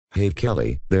Hey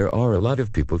Kelly, there are a lot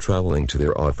of people traveling to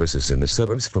their offices in the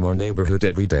suburbs from our neighborhood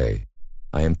every day.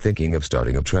 I am thinking of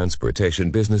starting a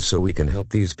transportation business so we can help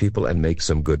these people and make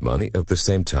some good money at the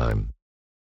same time.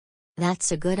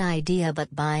 That's a good idea,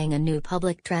 but buying a new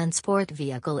public transport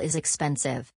vehicle is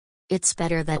expensive. It's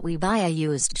better that we buy a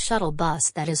used shuttle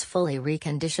bus that is fully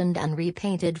reconditioned and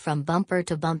repainted from bumper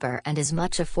to bumper and is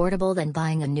much affordable than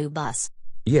buying a new bus.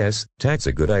 Yes, that's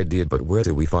a good idea, but where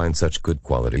do we find such good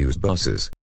quality used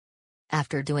buses?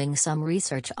 After doing some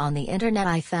research on the internet,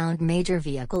 I found Major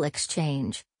Vehicle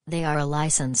Exchange. They are a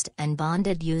licensed and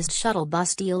bonded used shuttle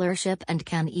bus dealership and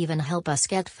can even help us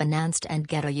get financed and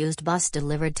get a used bus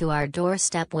delivered to our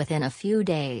doorstep within a few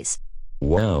days.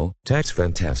 Wow, that's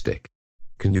fantastic.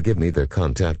 Can you give me their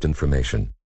contact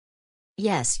information?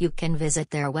 Yes, you can visit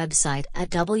their website at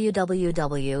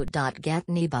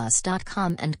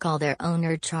www.getnebus.com and call their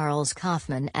owner Charles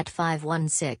Kaufman at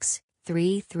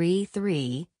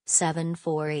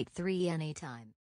 516-333-7483 anytime.